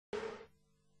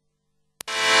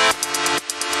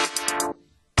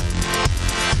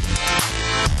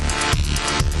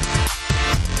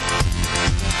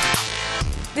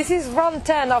is round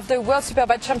 10 of the World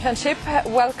Superbike Championship.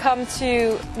 Welcome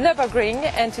to Nurburgring,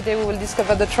 and today we will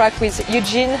discover the track with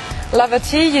Eugene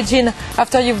Laverty. Eugene,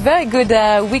 after your very good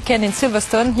weekend in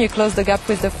Silverstone, you closed the gap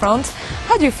with the front.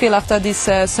 How do you feel after this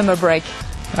summer break?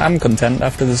 I'm content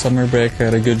after the summer break. I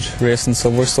had a good race in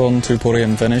Silverstone, 2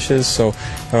 podium finishes, so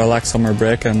a relaxed summer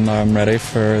break, and now I'm ready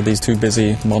for these 2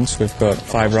 busy months. We've got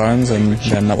 5 rounds and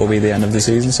then that will be the end of the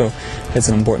season, so it's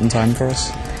an important time for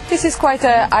us. This is quite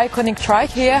an iconic track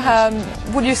here.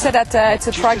 Would you say that it's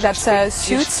a track that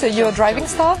suits your driving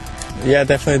style? Yeah,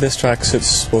 definitely this track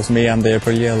suits both me and the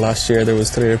Aprilia. Last year there was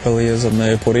 3 Aprilias on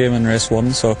the podium in race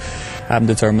 1, so I'm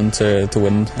determined to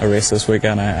win a race this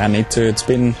weekend. I need to. It's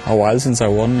been a while since I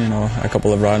won, a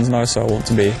couple of rounds now, so I want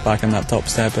to be back in that top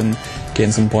step and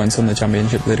gain some points on the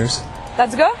championship leaders.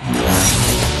 Let's go!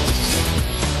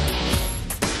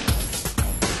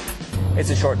 It's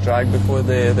a short drag before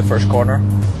the first corner.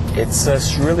 It's a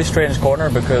really strange corner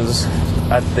because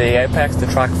at the apex the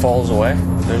track falls away.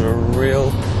 There's a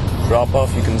real drop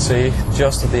off, you can see,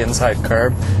 just at the inside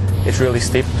curb. It's really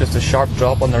steep, just a sharp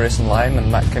drop on the racing line,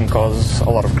 and that can cause a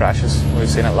lot of crashes. We've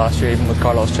seen it last year even with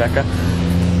Carlos Checa,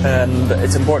 and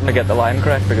it's important to get the line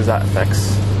correct because that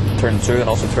affects turn 2 and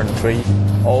also turn 3.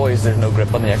 Always there's no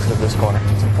grip on the exit of this corner.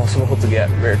 It's impossible to get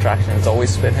rear traction. It's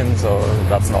always spinning, so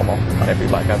that's normal on every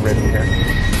bike I've ridden here.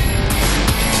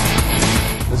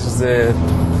 This is the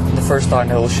first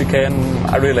downhill chicane.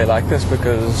 I really like this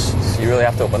because you really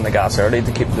have to open the gas early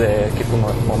to keep the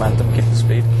momentum, keep the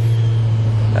speed.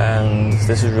 And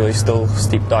this is really still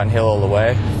steep downhill all the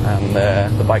way, and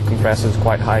the bike compresses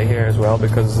quite high here as well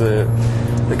because the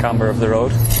camber of the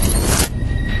road.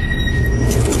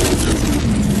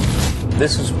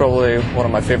 This is probably one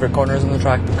of my favourite corners in the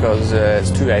track because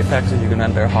it's 2 apexes. You can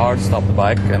enter hard, stop the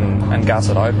bike and gas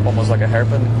it out almost like a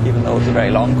hairpin, even though it's a very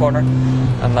long corner.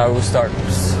 And now we start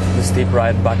the steep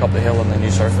ride back up the hill on the new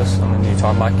surface, on the new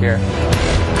tarmac here.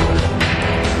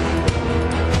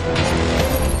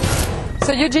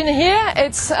 So Eugene, here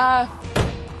it's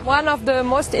one of the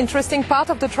most interesting parts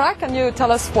of the track. Can you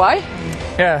tell us why?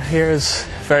 Yeah, here is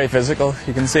very physical.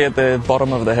 You can see at the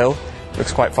bottom of the hill,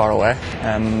 looks quite far away,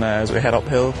 and as we head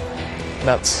uphill,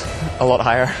 that's a lot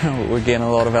higher. We gain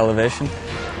a lot of elevation.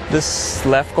 This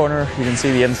left corner, you can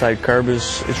see the inside curb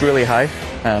it's really high,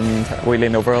 and we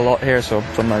lean over a lot here, so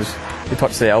sometimes we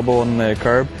touch the elbow on the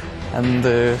curb, and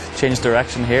change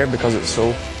direction here because it's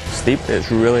so steep.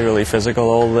 It's really physical.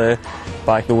 All the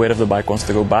weight of the bike wants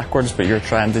to go backwards, but you're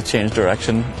trying to change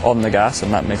direction on the gas,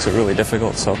 and that makes it really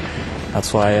difficult. So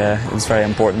that's why it's very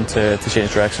important to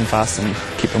change direction fast and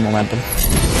keep the momentum.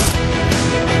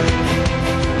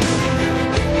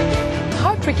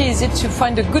 How tricky is it to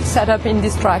find a good setup in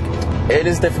this track? It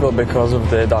is difficult because of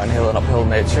the downhill and uphill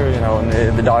nature.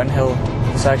 In the downhill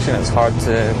section it's hard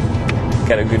to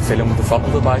get a good feeling with the front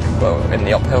of the bike, but in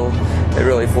the uphill it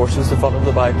really forces the front of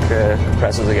the bike,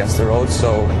 compresses against the road,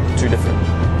 so 2 different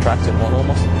tracks in one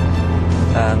almost.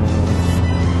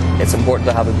 And it's important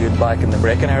to have a good bike in the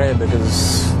braking area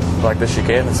because, like the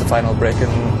chicane, it's the final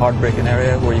hard braking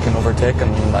area where you can overtake,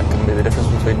 and that can be the difference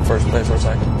between first place or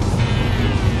second.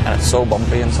 And it's so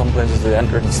bumpy in some places. The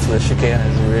entrance to the chicane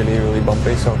is really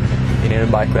bumpy, so you need a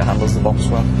bike that handles the bumps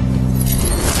well.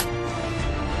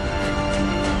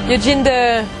 Eugene,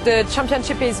 the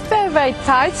championship is very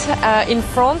tight in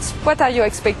front. What are your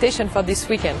expectations for this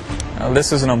weekend?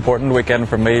 This is an important weekend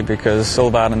for me because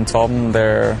Sylvain and Tom,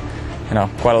 they're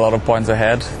quite a lot of points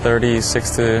ahead,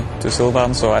 36 to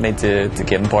Sylvain, so I need to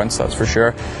gain points, that's for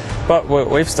sure. But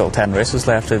we've still 10 races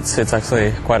left. It's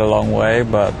actually quite a long way,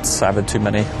 but I've had too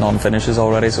many non-finishes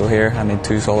already, so here I need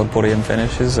 2 solid podium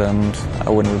finishes, and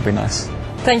a win would be nice.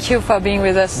 Thank you for being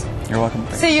with us. You're welcome.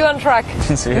 See you on track.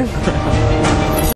 See you.